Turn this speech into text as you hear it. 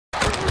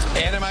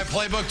And in my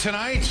playbook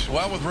tonight,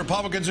 well, with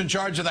Republicans in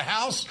charge of the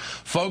House,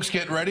 folks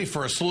get ready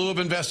for a slew of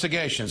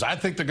investigations. I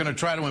think they're going to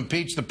try to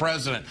impeach the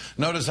president.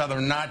 Notice how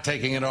they're not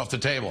taking it off the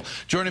table.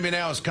 Joining me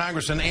now is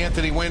Congressman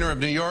Anthony Weiner of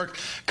New York.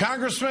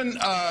 Congressman,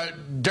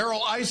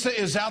 Darrell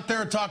Issa is out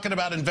there talking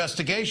about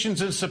investigations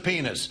and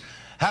subpoenas.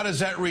 How does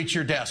that reach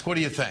your desk? What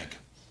do you think?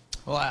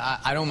 Well,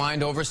 I don't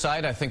mind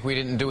oversight. I think we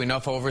didn't do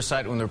enough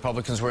oversight when the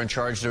Republicans were in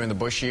charge during the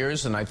Bush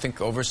years, and I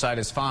think oversight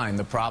is fine.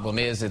 The problem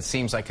is it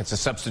seems like it's a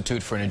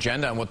substitute for an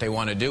agenda and what they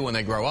want to do when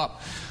they grow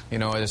up. You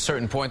know, at a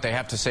certain point, they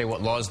have to say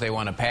what laws they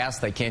want to pass.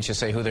 They can't just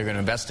say who they're going to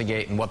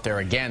investigate and what they're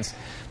against.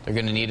 They're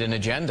going to need an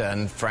agenda,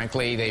 and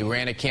frankly, they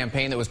ran a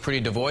campaign that was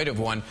pretty devoid of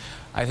one.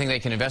 I think they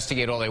can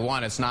investigate all they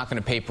want. It's not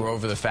going to paper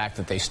over the fact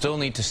that they still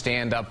need to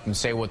stand up and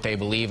say what they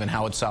believe and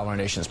how it solves our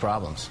nation's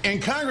problems.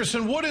 And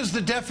Congressman, what is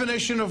the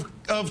definition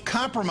of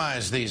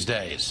compromise these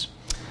days?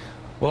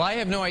 Well, I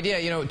have no idea.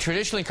 You know,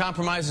 traditionally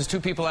compromise is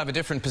two people have a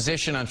different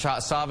position on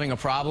solving a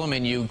problem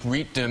and you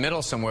meet in the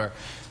middle somewhere.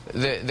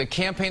 The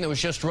campaign that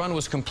was just run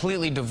was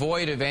completely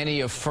devoid of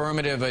any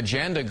affirmative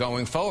agenda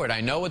going forward.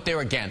 I know what they're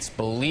against.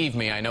 Believe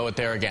me, I know what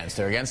they're against.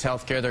 They're against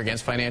health care, they're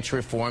against financial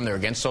reform, they're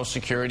against Social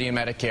Security and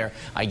Medicare.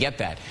 I get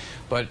that.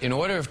 But in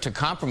order to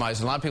compromise,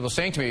 and a lot of people are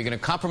saying to me, you're going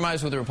to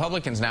compromise with the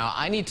Republicans now,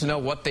 I need to know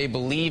what they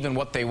believe and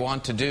what they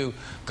want to do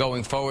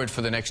going forward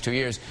for the next 2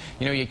 years.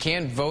 You know, you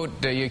can't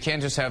vote, you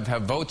can't just have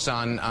votes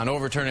on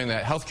overturning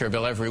that health care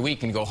bill every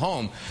week and go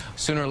home.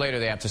 Sooner or later,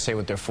 they have to say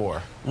what they're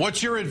for.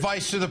 What's your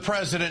advice to the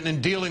president in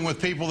dealing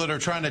with people that are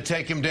trying to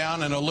take him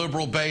down and a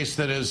liberal base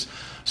that is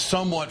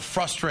somewhat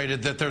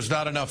frustrated that there's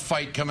not enough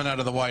fight coming out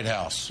of the White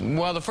House?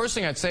 Well, the first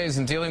thing I'd say is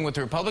in dealing with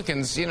the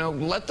Republicans, you know,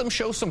 let them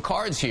show some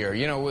cards here.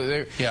 You know,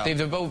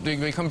 they've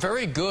become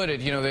very good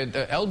at, you know,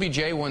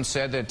 LBJ once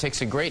said that it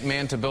takes a great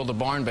man to build a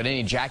barn, but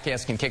any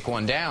jackass can kick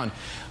one down.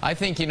 I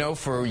think, you know,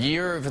 for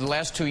the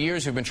last 2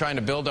 years, we've been trying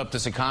to build up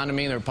this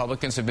economy, and the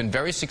Republicans have been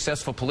very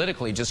successful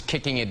politically, just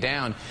kicking it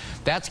down.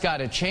 That's got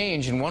to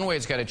change, and one way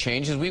it's got to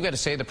change is we've got to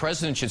say, the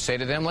president should say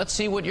to them, let's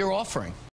see what you're offering.